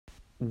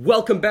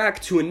Welcome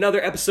back to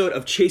another episode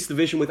of Chase the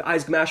Vision with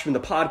Isaac Mashman, the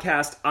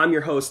podcast. I'm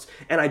your host,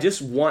 and I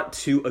just want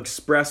to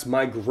express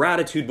my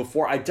gratitude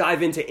before I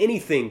dive into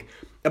anything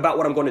about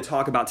what I'm going to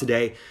talk about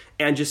today,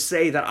 and just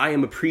say that I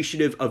am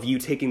appreciative of you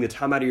taking the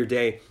time out of your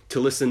day to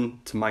listen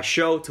to my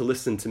show, to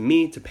listen to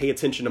me, to pay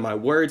attention to my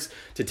words,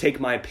 to take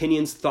my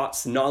opinions,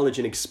 thoughts, knowledge,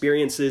 and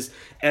experiences,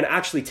 and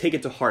actually take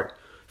it to heart.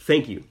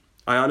 Thank you.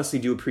 I honestly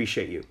do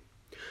appreciate you.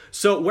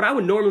 So what I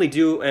would normally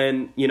do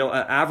in, an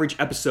average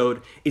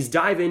episode is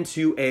dive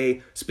into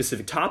a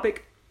specific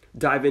topic,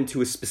 dive into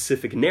a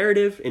specific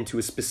narrative, into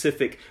a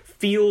specific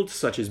field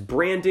such as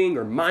branding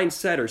or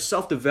mindset or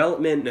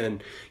self-development.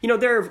 And,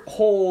 there are a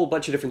whole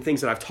bunch of different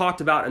things that I've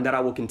talked about and that I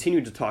will continue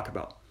to talk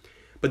about.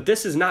 But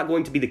this is not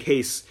going to be the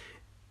case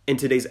in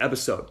today's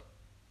episode.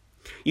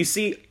 You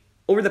see,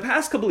 over the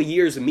past couple of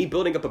years of me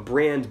building up a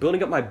brand,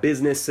 building up my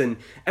business, and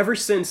ever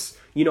since,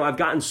 I've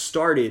gotten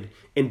started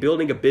in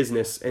building a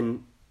business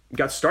and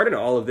got started on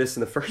all of this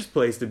in the first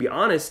place, to be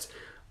honest,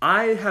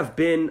 I have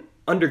been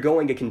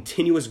undergoing a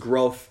continuous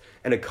growth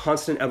and a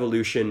constant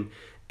evolution,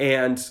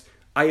 and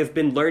I have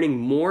been learning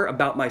more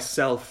about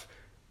myself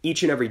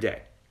each and every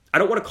day. I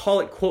don't want to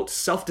call it, quote,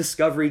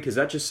 self-discovery, because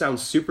that just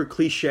sounds super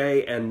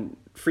cliche and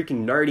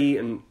freaking nerdy,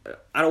 and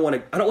I don't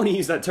want to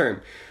use that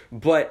term,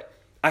 but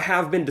I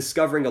have been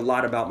discovering a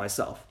lot about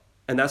myself,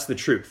 and that's the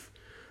truth.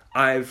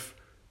 I've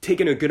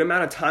taken a good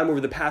amount of time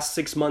over the past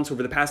 6 months,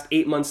 over the past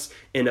 8 months,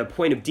 in a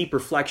point of deep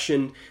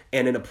reflection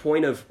and in a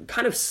point of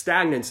kind of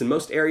stagnance in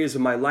most areas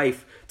of my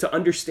life to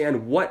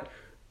understand what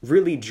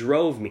really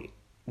drove me,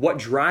 what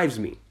drives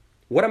me,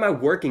 what am I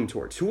working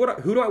towards, who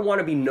do I want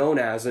to be known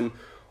as, and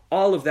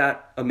all of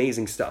that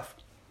amazing stuff.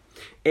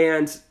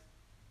 And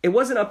it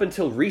wasn't up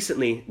until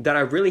recently that I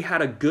really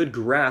had a good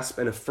grasp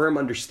and a firm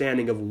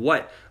understanding of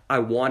what I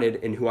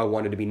wanted and who I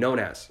wanted to be known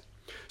as.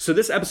 So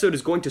this episode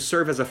is going to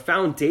serve as a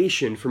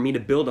foundation for me to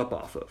build up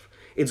off of.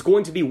 It's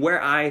going to be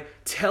where I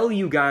tell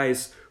you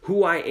guys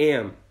who I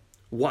am,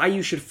 why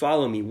you should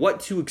follow me, what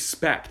to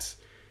expect.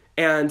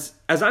 And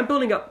as I'm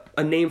building up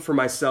a name for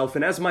myself,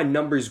 and as my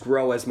numbers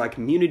grow, as my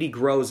community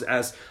grows,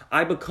 as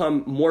I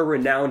become more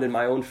renowned in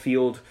my own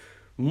field,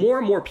 more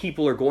and more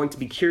people are going to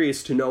be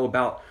curious to know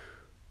about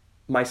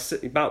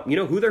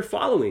who they're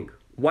following.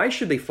 Why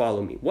should they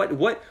follow me?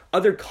 What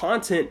other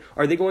content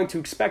are they going to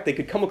expect? They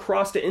could come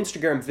across an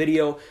Instagram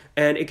video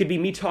and it could be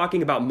me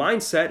talking about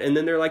mindset, and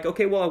then they're like,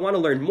 okay, well, I want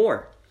to learn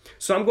more.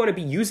 So I'm going to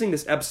be using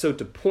this episode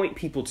to point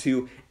people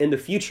to in the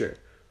future.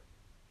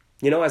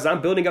 As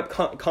I'm building up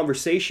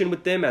conversation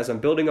with them, as I'm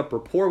building up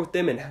rapport with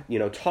them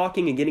and,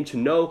 talking and getting to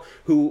know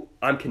who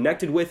I'm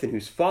connected with and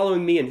who's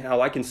following me and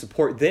how I can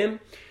support them,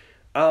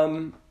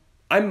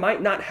 I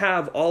might not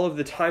have all of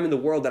the time in the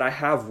world that I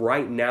have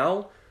right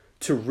now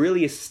to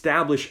really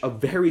establish a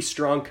very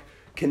strong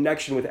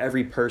connection with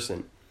every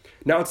person.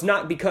 Now, it's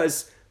not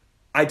because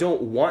I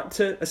don't want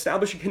to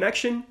establish a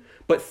connection,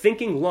 but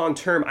thinking long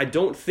term, I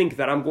don't think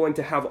that I'm going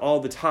to have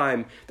all the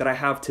time that I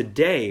have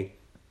today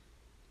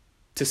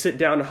to sit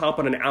down and hop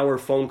on an hour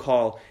phone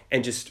call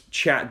and just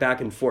chat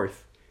back and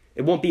forth.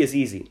 It won't be as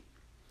easy.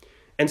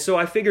 And so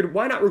I figured,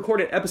 why not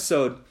record an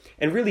episode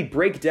and really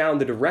break down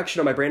the direction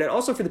of my brand? And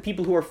also for the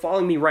people who are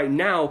following me right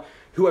now,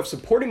 who have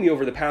supported me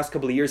over the past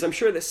couple of years, I'm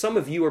sure that some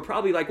of you are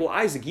probably like, well,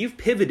 Isaac, you've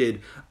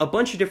pivoted a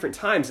bunch of different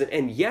times.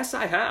 And yes,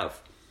 I have.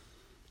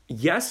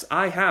 Yes,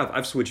 I have.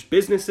 I've switched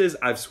businesses.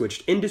 I've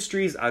switched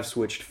industries. I've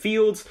switched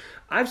fields.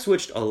 I've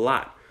switched a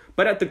lot.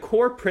 But at the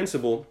core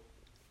principle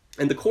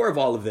and the core of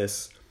all of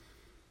this,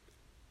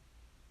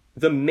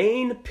 the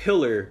main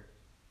pillar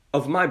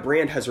of my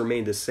brand has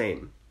remained the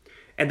same.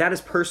 And that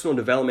is personal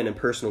development and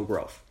personal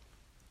growth.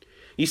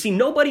 You see,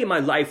 nobody in my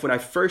life when I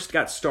first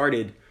got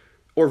started,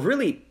 or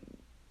really,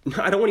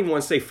 I don't even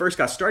want to say first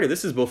got started.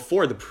 This is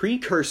before the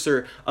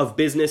precursor of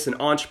business and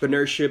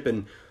entrepreneurship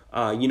and,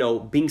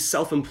 being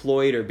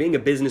self-employed or being a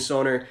business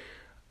owner.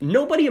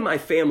 Nobody in my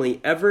family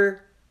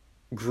ever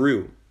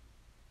grew.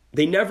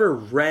 They never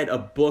read a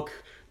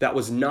book that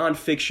was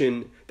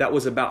nonfiction that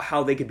was about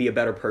how they could be a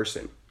better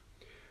person.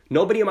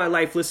 Nobody in my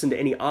life listened to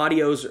any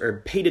audios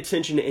or paid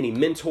attention to any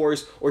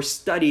mentors or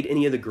studied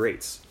any of the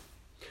greats.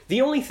 The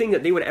only thing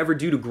that they would ever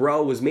do to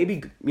grow was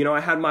maybe,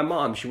 I had my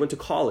mom. She went to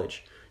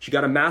college. She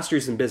got a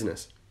master's in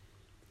business.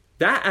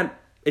 That at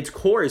its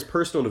core is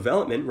personal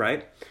development,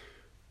 right?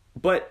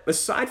 But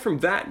aside from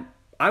that,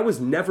 I was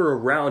never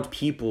around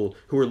people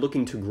who were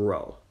looking to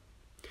grow.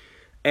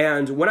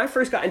 And when I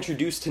first got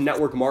introduced to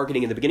network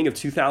marketing in the beginning of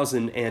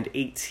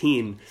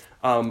 2018,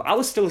 I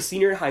was still a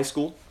senior in high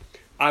school.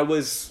 I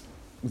was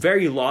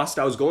very lost.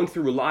 I was going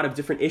through a lot of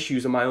different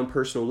issues in my own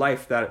personal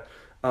life that,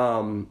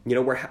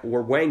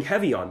 were weighing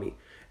heavy on me.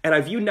 And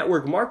I viewed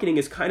network marketing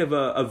as kind of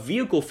a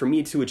vehicle for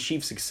me to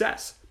achieve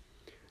success.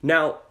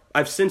 Now,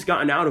 I've since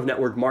gotten out of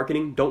network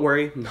marketing. Don't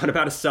worry, I'm not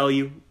about to sell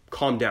you.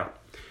 Calm down.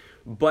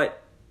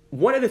 But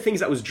one of the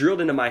things that was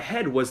drilled into my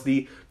head was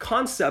the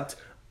concept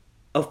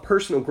of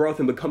personal growth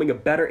and becoming a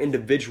better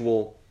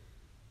individual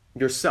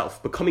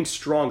yourself, becoming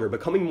stronger,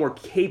 becoming more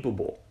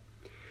capable.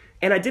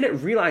 And I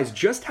didn't realize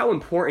just how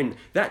important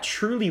that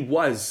truly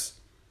was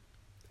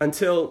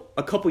until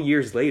a couple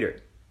years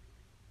later.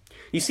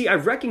 You see, I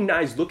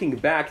recognize looking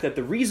back that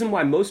the reason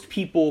why most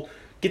people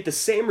get the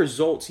same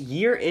results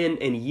year in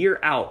and year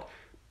out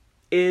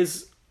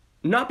is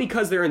not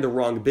because they're in the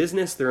wrong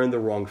business, they're in the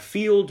wrong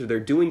field, or they're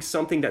doing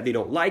something that they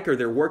don't like, or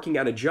they're working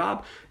at a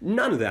job.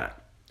 None of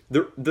that.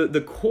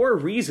 The core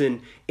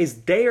reason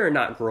is they are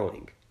not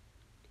growing.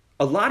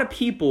 A lot of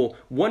people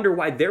wonder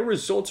why their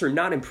results are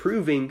not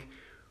improving,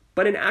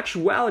 but in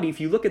actuality,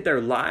 if you look at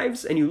their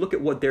lives and you look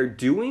at what they're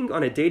doing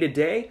on a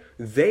day-to-day,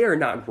 they are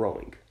not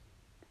growing.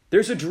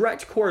 There's a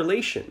direct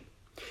correlation.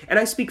 And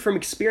I speak from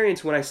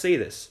experience when I say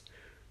this.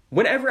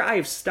 Whenever I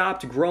have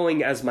stopped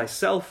growing as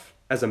myself,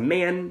 as a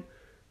man,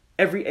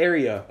 every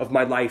area of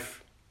my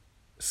life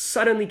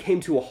suddenly came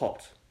to a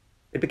halt.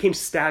 It became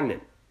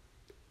stagnant.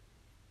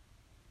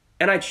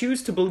 And I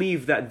choose to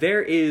believe that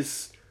there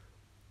is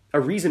a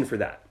reason for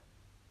that.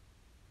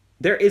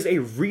 There is a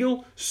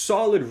real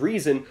solid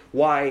reason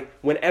why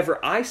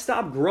whenever I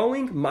stop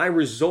growing, my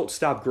results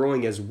stop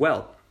growing as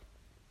well.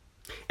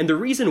 And the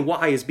reason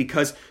why is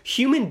because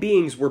human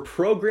beings were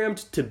programmed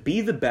to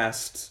be the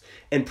best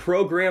and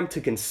programmed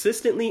to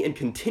consistently and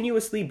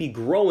continuously be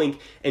growing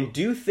and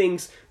do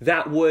things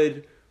that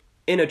would,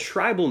 in a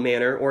tribal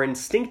manner or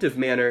instinctive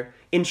manner,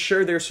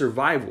 ensure their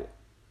survival.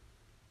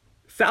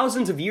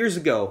 Thousands of years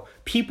ago,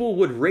 people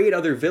would raid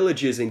other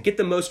villages and get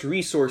the most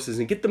resources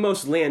and get the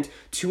most land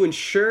to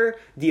ensure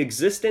the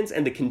existence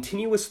and the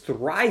continuous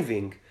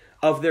thriving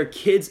of their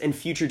kids and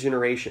future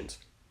generations.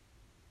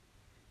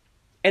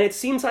 And it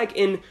seems like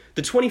in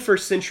the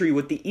 21st century,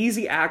 with the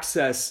easy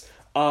access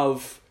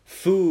of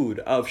food,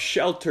 of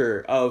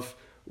shelter, of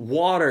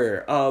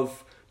water,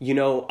 of,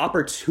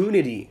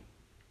 opportunity,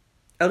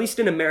 at least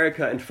in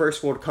America and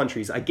first world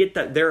countries, I get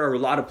that there are a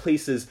lot of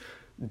places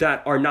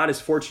that are not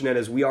as fortunate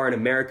as we are in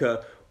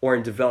America or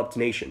in developed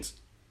nations.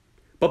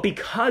 But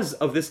because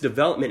of this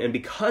development and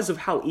because of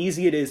how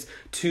easy it is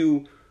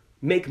to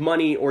make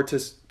money or to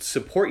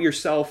support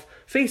yourself,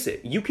 face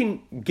it, you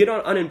can get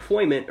on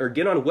unemployment or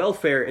get on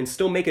welfare and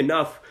still make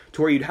enough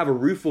to where you'd have a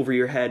roof over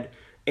your head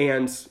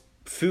and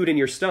food in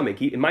your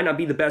stomach. It might not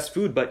be the best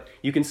food, but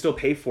you can still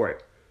pay for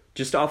it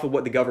just off of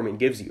what the government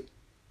gives you.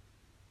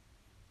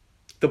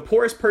 The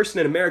poorest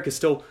person in America is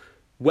still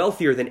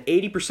wealthier than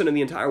 80% of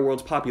the entire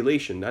world's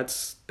population.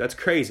 That's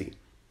crazy.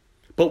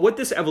 But with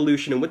this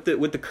evolution and with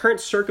the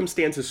current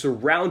circumstances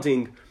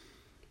surrounding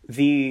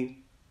the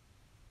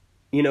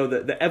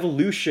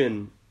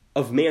evolution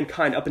of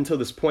mankind up until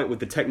this point with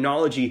the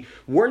technology,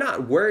 we're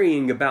not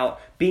worrying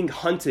about being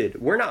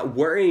hunted. We're not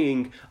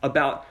worrying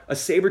about a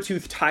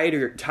saber-toothed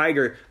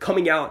tiger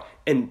coming out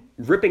and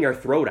ripping our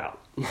throat out.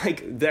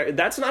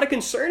 That's not a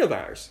concern of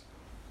ours.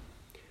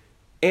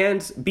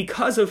 And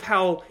because of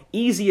how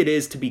easy it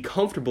is to be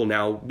comfortable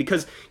now,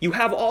 because you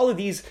have all of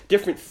these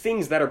different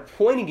things that are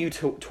pointing you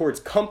towards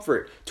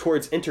comfort,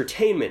 towards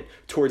entertainment,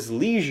 towards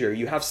leisure.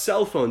 You have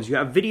cell phones, you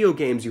have video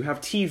games, you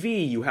have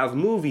TV, you have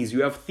movies,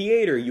 you have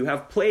theater, you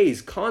have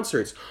plays,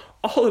 concerts,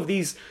 all of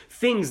these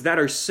things that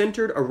are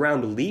centered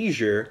around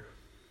leisure.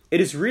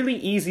 It is really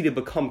easy to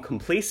become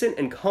complacent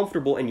and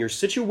comfortable in your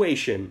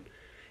situation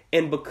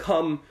and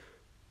become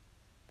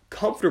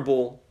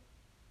comfortable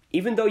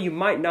even though you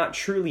might not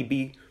truly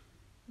be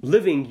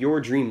living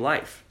your dream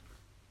life.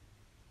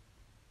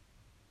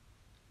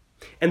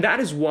 And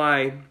that is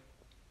why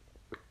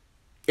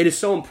it is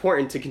so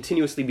important to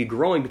continuously be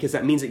growing, because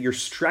that means that you're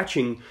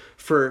stretching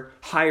for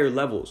higher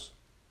levels.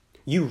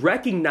 You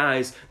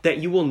recognize that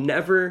you will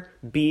never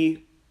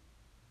be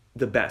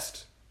the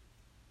best.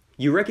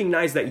 You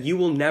recognize that you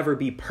will never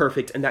be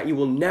perfect and that you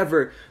will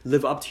never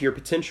live up to your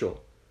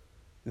potential.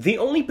 The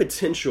only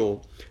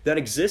potential that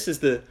exists is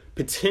the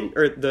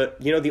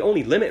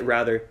only limit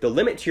rather, the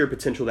limit to your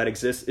potential that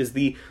exists is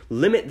the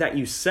limit that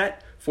you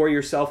set for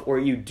yourself or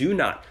you do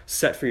not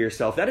set for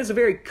yourself. That is a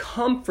very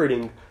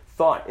comforting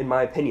thought, in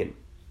my opinion.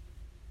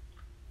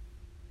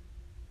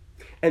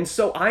 And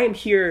so I am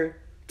here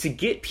to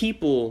get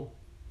people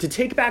to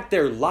take back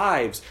their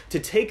lives, to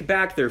take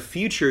back their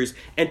futures,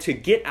 and to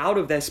get out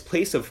of this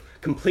place of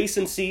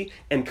complacency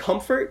and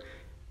comfort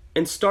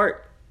and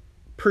start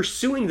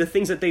pursuing the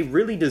things that they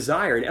really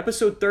desire. In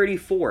episode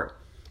 34,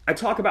 I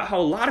talk about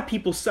how a lot of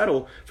people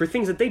settle for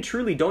things that they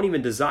truly don't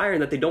even desire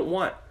and that they don't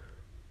want.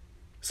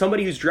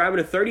 Somebody who's driving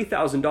a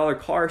 $30,000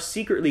 car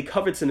secretly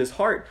covets in his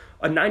heart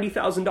a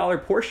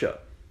 $90,000 Porsche.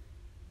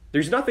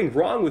 There's nothing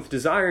wrong with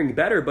desiring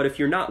better, but if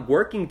you're not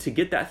working to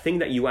get that thing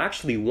that you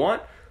actually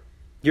want,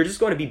 you're just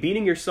going to be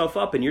beating yourself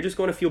up and you're just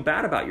going to feel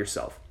bad about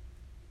yourself.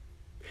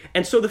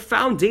 And so the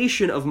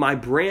foundation of my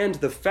brand,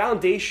 the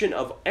foundation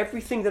of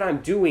everything that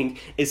I'm doing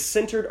is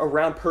centered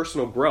around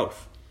personal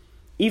growth.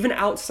 Even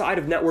outside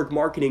of network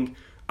marketing,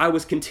 I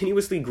was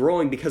continuously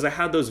growing because I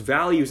had those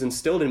values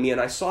instilled in me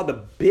and I saw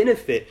the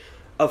benefit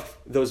of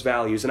those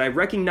values. And I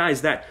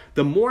recognized that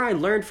the more I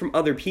learned from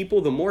other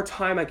people, the more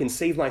time I can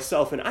save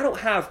myself. And I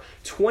don't have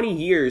 20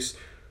 years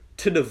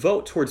to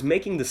devote towards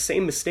making the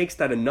same mistakes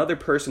that another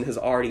person has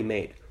already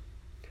made.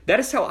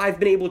 That is how I've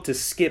been able to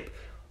skip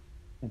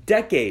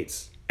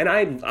decades. And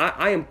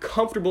I am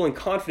comfortable and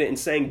confident in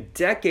saying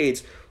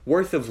decades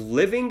worth of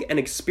living and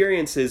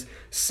experiences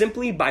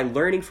simply by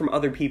learning from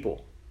other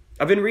people.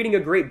 I've been reading a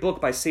great book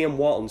by Sam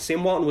Walton.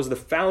 Sam Walton was the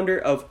founder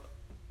of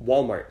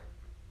Walmart,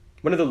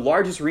 one of the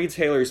largest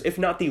retailers, if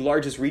not the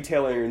largest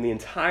retailer in the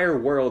entire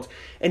world.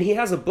 And he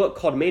has a book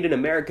called Made in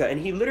America,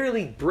 and he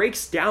literally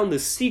breaks down the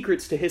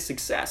secrets to his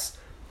success.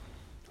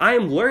 I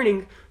am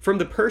learning from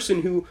the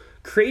person who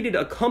created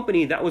a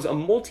company that was a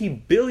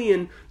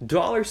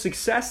multi-billion-dollar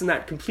success and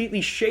that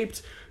completely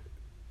shaped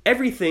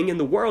everything in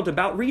the world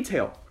about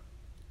retail.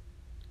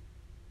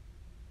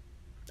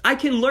 I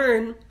can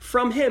learn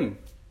from him.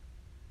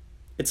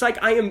 It's like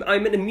I'm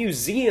in a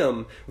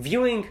museum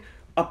viewing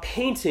a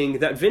painting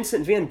that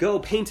Vincent van Gogh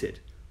painted.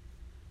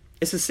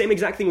 It's the same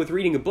exact thing with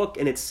reading a book,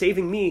 and it's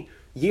saving me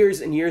years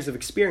and years of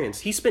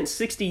experience. He spent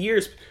 60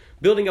 years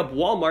building up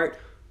Walmart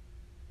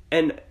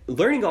and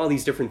learning all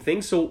these different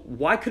things, so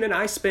why couldn't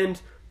I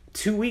spend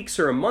 2 weeks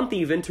or a month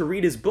even to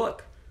read his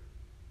book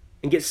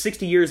and get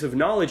 60 years of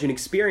knowledge and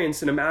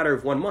experience in a matter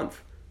of 1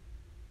 month?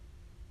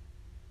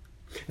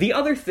 The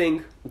other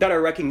thing that I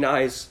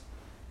recognize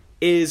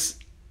is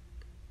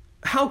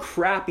how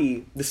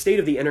crappy the state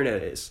of the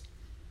internet is.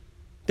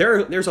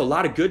 There's a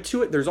lot of good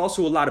to it. There's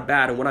also a lot of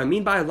bad. And what I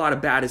mean by a lot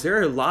of bad is there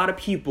are a lot of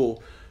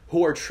people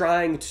who are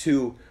trying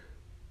to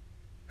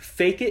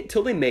fake it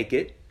till they make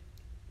it,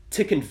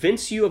 to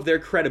convince you of their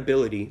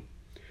credibility.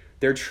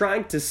 They're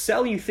trying to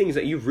sell you things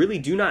that you really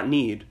do not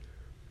need.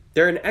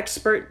 They're an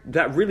expert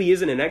that really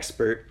isn't an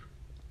expert,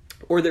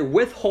 or they're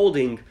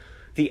withholding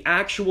the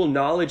actual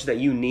knowledge that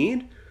you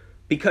need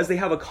because they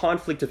have a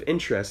conflict of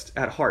interest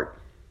at heart.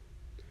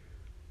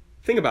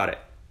 Think about it.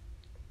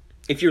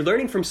 If you're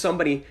learning from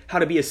somebody how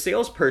to be a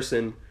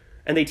salesperson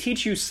and they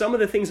teach you some of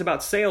the things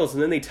about sales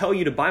and then they tell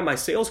you to buy my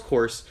sales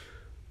course,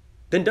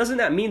 then doesn't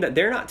that mean that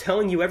they're not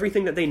telling you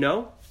everything that they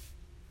know?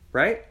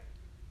 Right?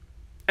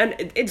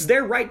 And it's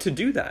their right to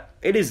do that.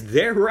 It is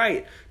their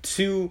right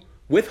to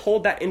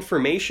withhold that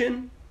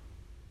information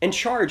and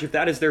charge if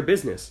that is their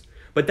business.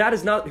 But that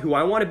is not who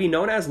I want to be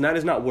known as, and that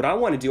is not what I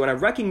want to do. And I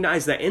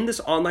recognize that in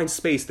this online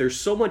space, there's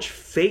so much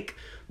fake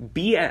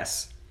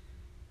BS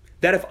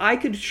that if I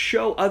could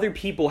show other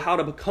people how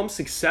to become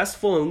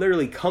successful and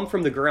literally come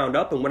from the ground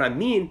up, and when I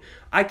mean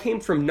I came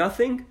from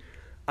nothing,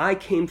 I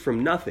came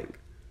from nothing.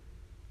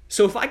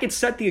 So if I could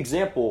set the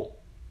example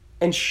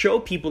and show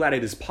people that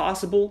it is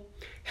possible,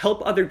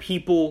 help other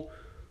people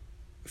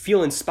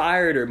feel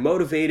inspired or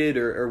motivated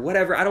or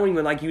whatever. I don't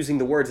even like using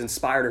the words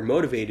inspired or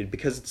motivated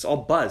because it's all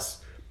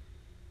buzz.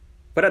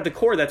 But at the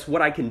core, that's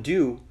what I can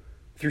do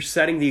through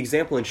setting the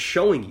example and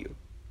showing you.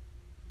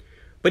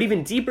 But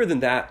even deeper than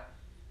that,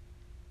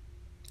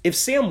 if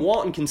Sam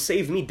Walton can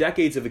save me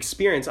decades of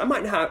experience, I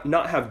might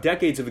not have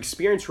decades of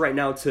experience right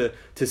now to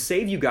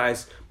save you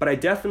guys, but I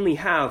definitely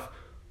have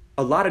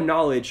a lot of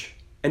knowledge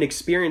and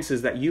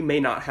experiences that you may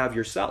not have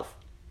yourself.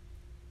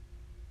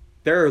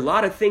 There are a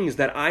lot of things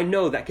that I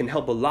know that can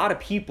help a lot of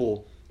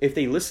people if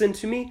they listen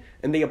to me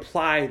and they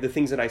apply the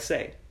things that I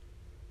say.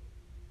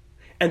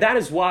 And that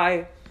is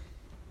why,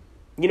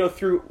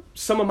 through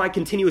some of my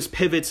continuous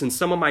pivots and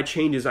some of my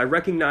changes, I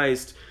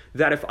recognized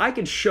that if I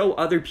could show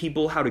other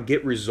people how to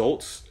get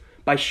results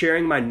by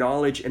sharing my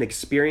knowledge and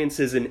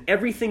experiences and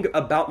everything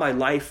about my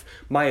life,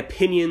 my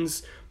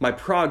opinions, my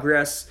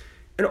progress,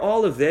 and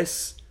all of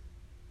this,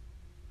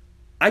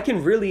 I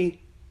can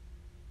really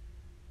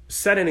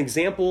set an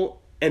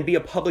example and be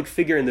a public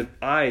figure in the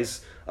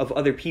eyes of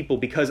other people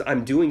because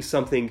I'm doing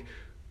something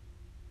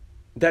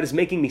that is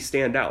making me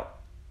stand out.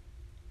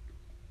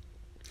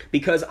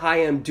 Because I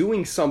am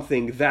doing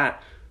something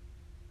that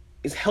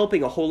is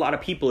helping a whole lot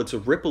of people. It's a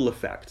ripple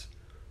effect.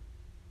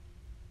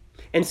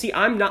 And see,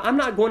 I'm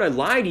not going to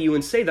lie to you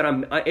and say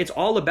that it's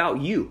all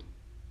about you.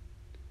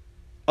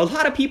 A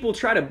lot of people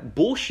try to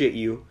bullshit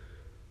you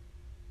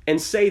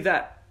and say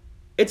that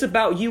it's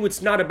about you,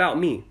 it's not about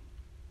me.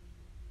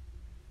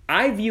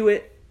 I view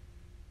it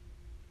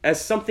as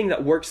something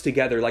that works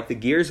together, like the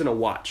gears in a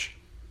watch.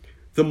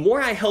 The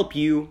more I help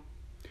you,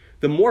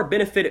 the more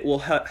benefit it will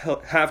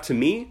have to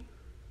me,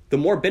 the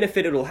more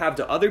benefit it will have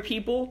to other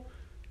people,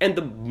 and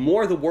the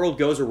more the world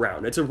goes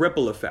around. It's a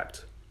ripple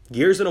effect.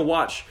 Gears in a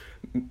watch,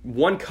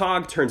 one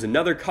cog turns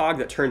another cog,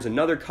 that turns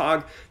another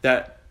cog,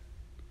 that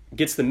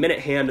gets the minute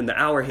hand and the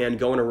hour hand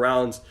going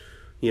around,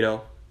 the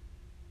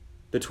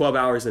 12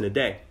 hours in a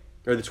day.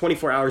 Or the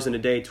 24 hours in a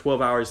day,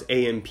 12 hours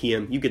AM,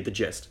 PM. You get the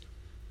gist.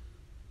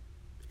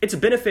 It's a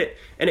benefit,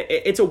 and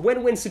it's a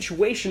win-win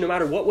situation no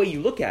matter what way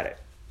you look at it.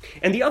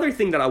 And the other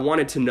thing that I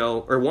wanted to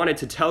know, or wanted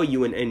to tell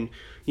you and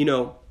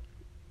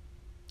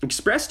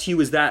express to you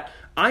is that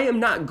I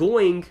am not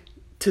going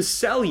to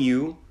sell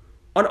you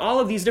on all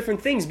of these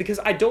different things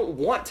because I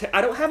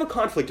don't have a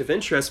conflict of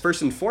interest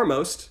first and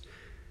foremost,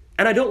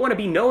 and I don't want to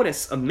be known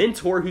as a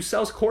mentor who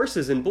sells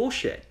courses and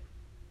bullshit.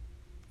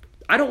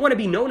 I don't want to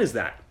be known as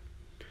that.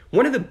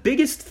 One of the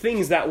biggest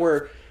things that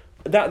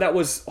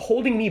was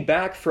holding me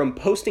back from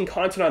posting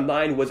content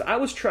online was I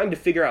was trying to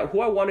figure out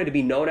who I wanted to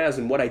be known as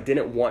and what I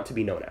didn't want to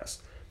be known as.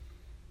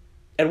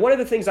 And one of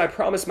the things I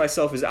promised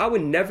myself is I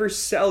would never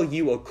sell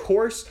you a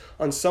course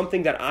on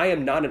something that I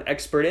am not an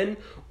expert in,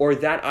 or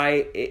that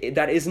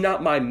is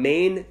not my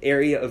main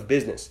area of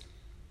business.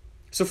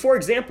 So for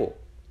example,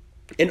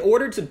 in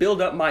order to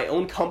build up my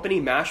own company,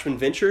 Mashman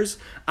Ventures,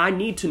 I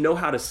need to know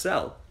how to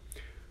sell.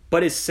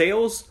 But is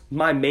sales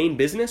my main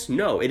business?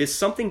 No, it is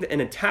something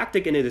and a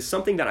tactic, and it is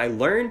something that I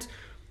learned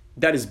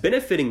that is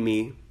benefiting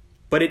me,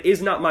 but it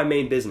is not my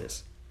main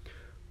business.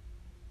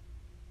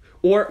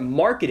 Or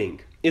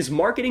marketing. Is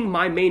marketing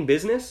my main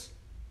business?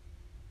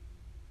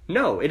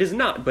 No, it is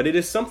not, but it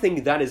is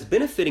something that is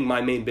benefiting my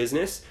main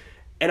business,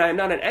 and I am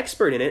not an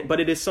expert in it, but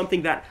it is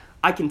something that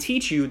I can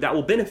teach you that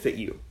will benefit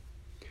you.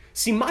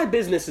 See, my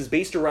business is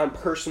based around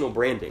personal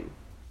branding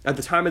at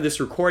the time of this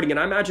recording, and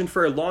I imagine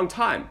for a long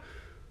time.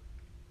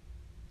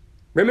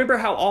 Remember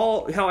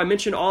how I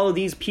mentioned all of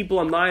these people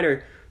online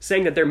are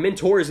saying that they're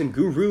mentors and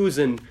gurus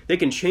and they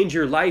can change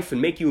your life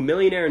and make you a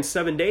millionaire in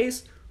 7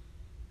 days?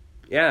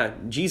 Yeah,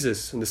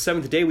 Jesus, on the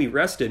 7th day we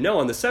rested. No,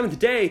 on the 7th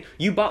day,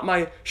 you bought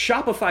my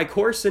Shopify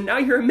course and now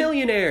you're a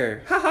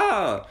millionaire.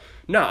 Ha.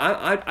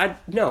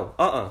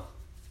 No,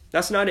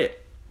 That's not it.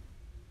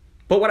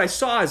 But what I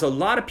saw is a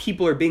lot of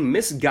people are being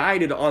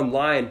misguided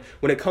online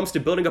when it comes to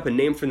building up a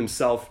name for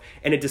themselves,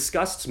 and it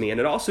disgusts me. And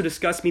it also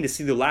disgusts me to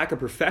see the lack of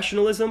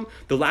professionalism,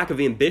 the lack of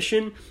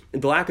ambition,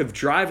 the lack of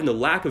drive, and the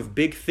lack of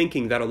big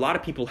thinking that a lot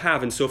of people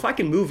have. And so if I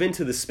can move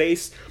into the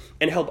space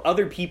and help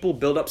other people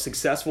build up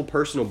successful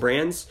personal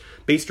brands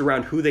based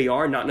around who they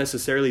are, not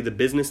necessarily the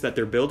business that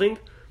they're building,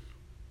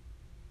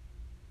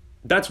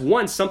 that's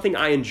something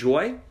I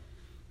enjoy.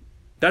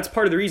 That's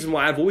part of the reason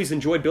why I've always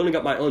enjoyed building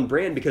up my own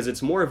brand, because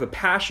it's more of a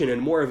passion and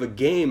more of a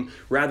game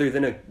rather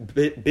than a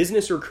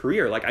business or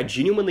career. Like, I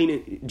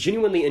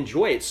genuinely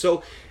enjoy it.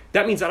 So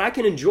that means that I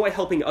can enjoy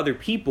helping other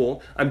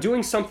people. I'm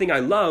doing something I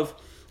love.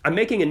 I'm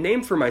making a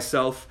name for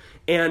myself,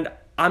 and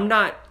I'm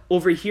not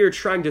over here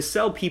trying to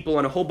sell people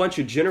on a whole bunch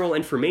of general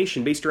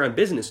information based around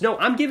business. No,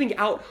 I'm giving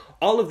out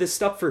all of this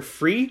stuff for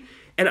free,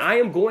 and I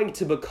am going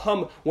to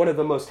become one of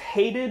the most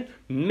hated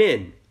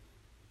men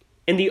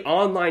in the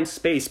online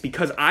space,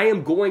 because I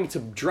am going to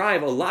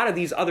drive a lot of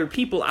these other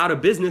people out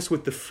of business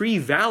with the free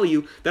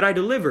value that I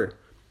deliver.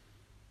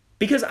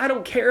 Because I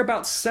don't care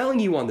about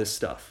selling you on this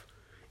stuff.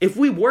 If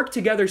we work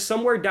together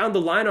somewhere down the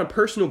line on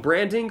personal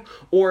branding,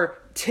 or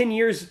 10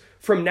 years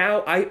from now,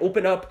 I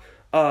open up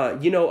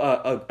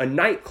a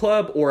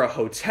nightclub or a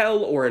hotel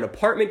or an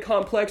apartment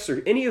complex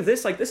or any of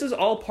this, like, this is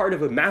all part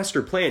of a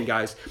master plan,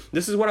 guys.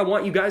 This is what I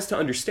want you guys to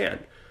understand.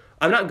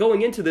 I'm not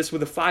going into this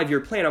with a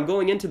 5-year plan. I'm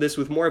going into this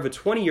with more of a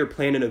 20-year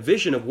plan and a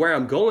vision of where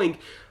I'm going.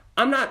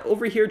 I'm not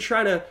over here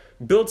trying to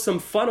build some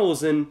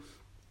funnels and,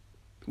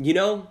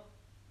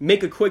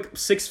 make a quick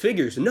 6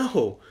 figures.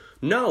 No.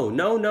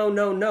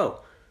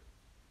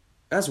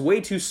 That's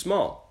way too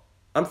small.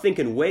 I'm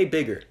thinking way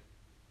bigger.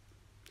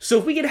 So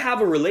if we could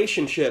have a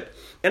relationship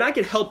and I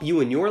could help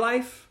you in your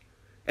life,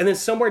 and then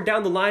somewhere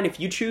down the line, if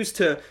you choose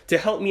to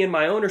help me in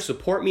my own or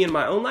support me in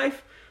my own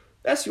life,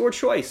 that's your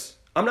choice.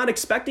 I'm not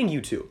expecting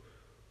you to.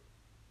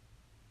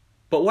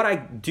 But what I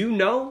do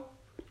know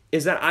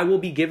is that I will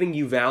be giving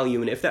you value,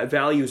 and if that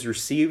value is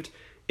received,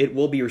 it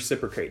will be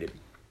reciprocated.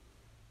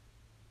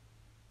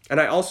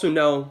 And I also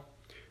know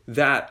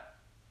that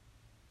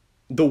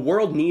the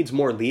world needs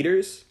more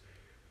leaders,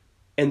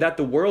 and that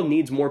the world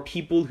needs more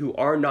people who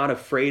are not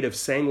afraid of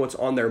saying what's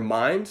on their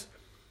minds.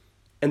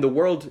 And the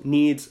world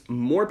needs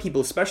more people,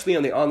 especially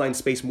on the online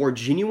space, more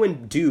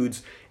genuine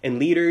dudes and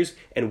leaders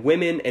and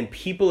women and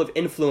people of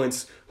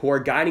influence who are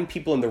guiding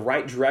people in the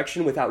right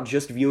direction without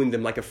just viewing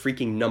them like a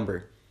freaking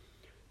number.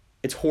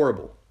 It's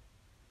horrible.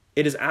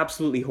 It is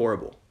absolutely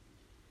horrible.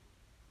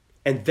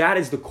 And that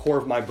is the core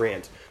of my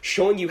brand,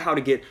 showing you how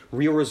to get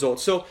real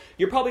results. So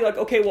you're probably like,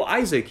 okay, well,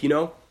 Isaac,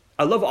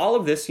 I love all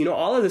of this.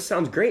 All of this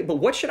sounds great, but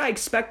what should I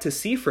expect to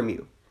see from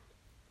you?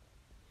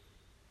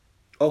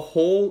 A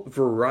whole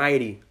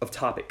variety of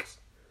topics.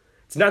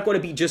 It's not going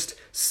to be just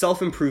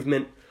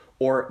self-improvement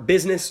or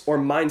business or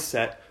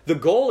mindset. The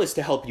goal is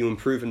to help you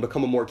improve and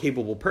become a more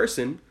capable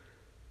person.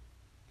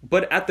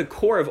 But at the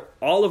core of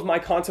all of my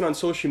content on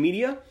social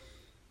media,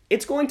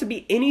 it's going to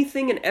be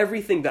anything and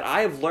everything that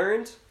I have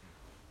learned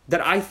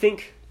that I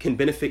think can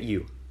benefit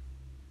you.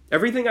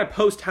 Everything I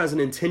post has an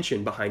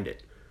intention behind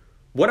it.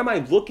 What am I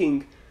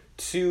looking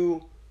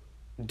to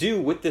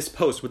do with this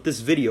post, with this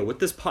video, with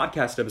this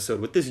podcast episode,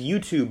 with this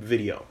YouTube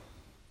video?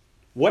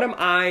 What am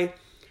I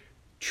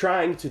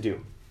trying to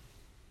do?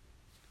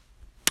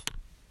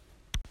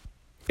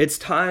 It's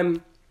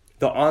time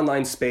the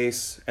online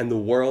space and the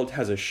world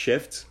has a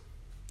shift,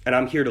 and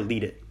I'm here to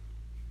lead it.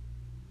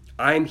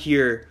 I'm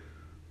here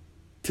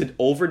to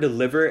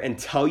over-deliver and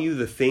tell you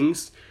the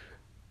things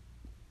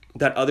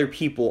that other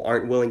people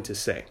aren't willing to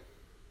say.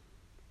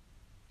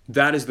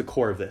 That is the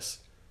core of this.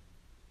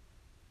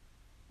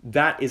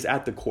 That is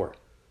at the core.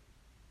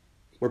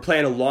 We're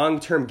playing a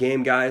long-term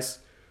game, guys.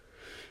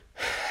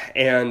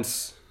 And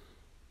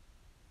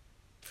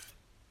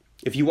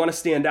if you want to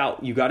stand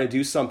out, you got to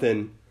do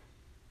something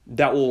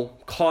that will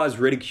cause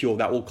ridicule,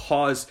 that will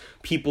cause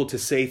people to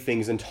say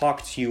things and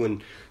talk to you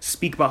and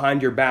speak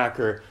behind your back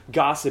or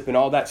gossip and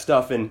all that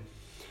stuff. And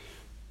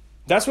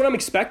that's what I'm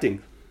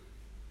expecting.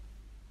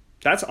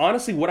 That's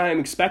honestly what I am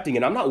expecting.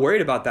 And I'm not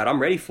worried about that.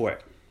 I'm ready for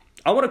it.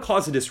 I want to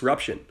cause a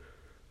disruption.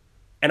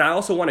 And I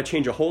also want to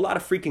change a whole lot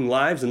of freaking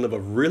lives and live a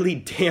really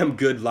damn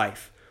good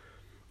life.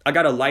 I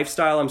got a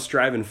lifestyle I'm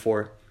striving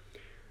for.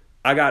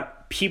 I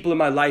got people in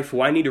my life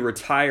who I need to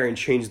retire and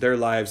change their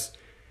lives.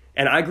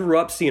 And I grew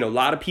up seeing a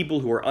lot of people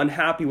who are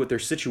unhappy with their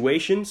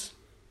situations.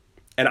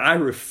 And I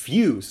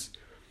refuse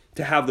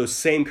to have those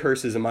same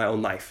curses in my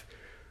own life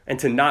and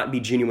to not be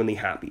genuinely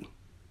happy.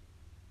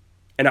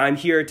 And I'm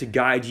here to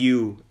guide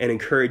you and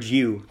encourage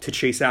you to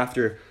chase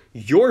after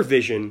your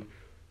vision,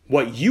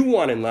 what you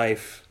want in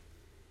life,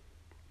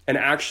 and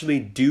actually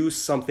do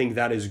something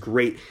that is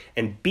great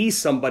and be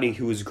somebody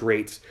who is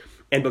great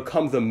and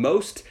become the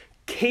most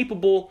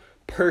capable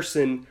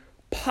person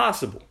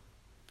possible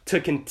to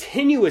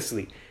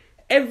continuously,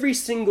 every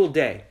single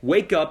day,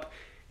 wake up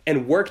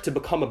and work to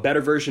become a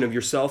better version of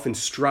yourself and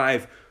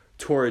strive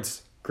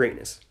towards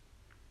greatness.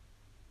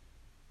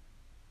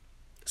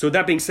 So with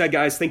that being said,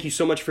 guys, thank you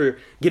so much for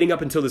getting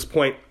up until this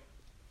point.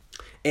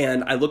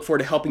 And I look forward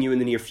to helping you in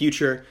the near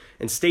future.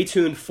 And stay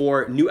tuned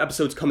for new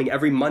episodes coming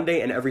every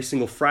Monday and every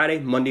single Friday.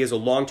 Monday is a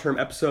long-term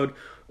episode,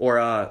 or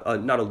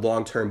not a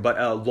long-term, but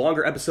a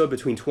longer episode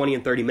between 20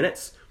 and 30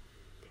 minutes.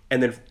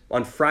 And then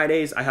on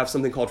Fridays, I have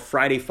something called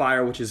Friday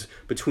Fire, which is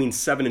between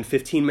 7 and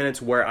 15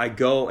 minutes, where I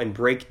go and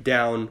break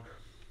down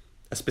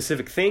a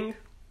specific thing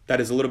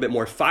that is a little bit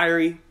more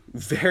fiery,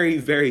 very,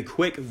 very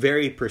quick,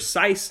 very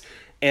precise,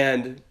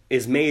 and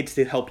is made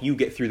to help you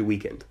get through the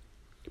weekend.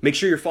 Make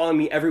sure you're following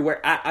me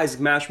everywhere at Isaac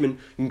Mashman.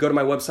 You can go to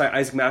my website,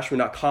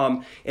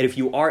 isaacmashman.com. And if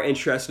you are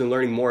interested in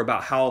learning more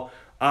about how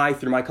I,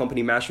 through my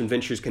company, Mashman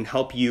Ventures, can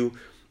help you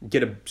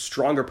get a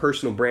stronger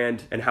personal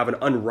brand and have an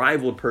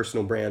unrivaled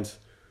personal brand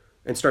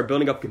and start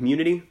building up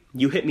community,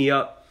 you hit me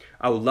up.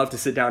 I would love to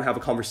sit down and have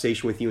a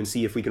conversation with you and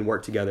see if we can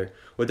work together.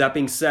 With that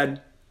being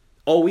said,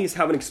 always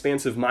have an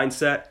expansive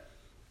mindset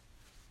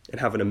and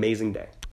have an amazing day.